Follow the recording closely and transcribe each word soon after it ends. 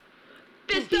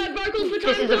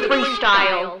This is a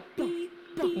freestyle.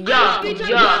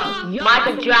 Yo,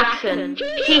 Michael Jackson.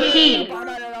 Hee.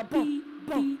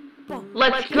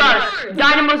 Let's go.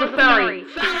 Dynamo's a furry.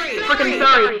 Freaking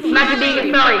furry. Imagine being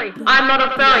a furry. I'm not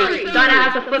a furry. Dyna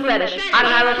has a foot fetish. I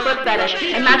don't have a foot fetish.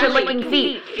 Imagine licking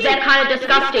feet. They're kind of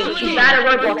disgusting. She's bad at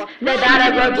Roblox. They're bad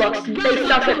at Roblox. They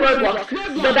suck at Roblox.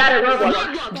 They're bad at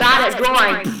Roblox. Bad at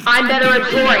drawing. I'm better at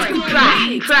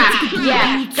drawing. Trash.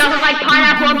 Yeah. Doesn't like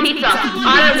pineapple on pizza.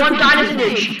 I don't want Dyna to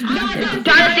douche.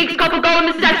 Dyna thinks Copper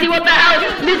Golem is sexy. What the hell?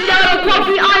 Miss Yellow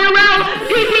Coffee IRL.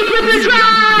 PP Clipper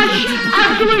trash.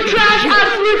 Absolute trash.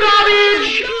 Absolute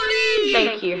garbage!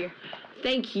 Thank you.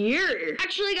 Thank you.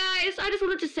 Actually, guys, I just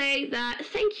wanted to say that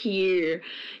thank you.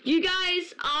 You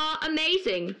guys are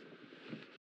amazing.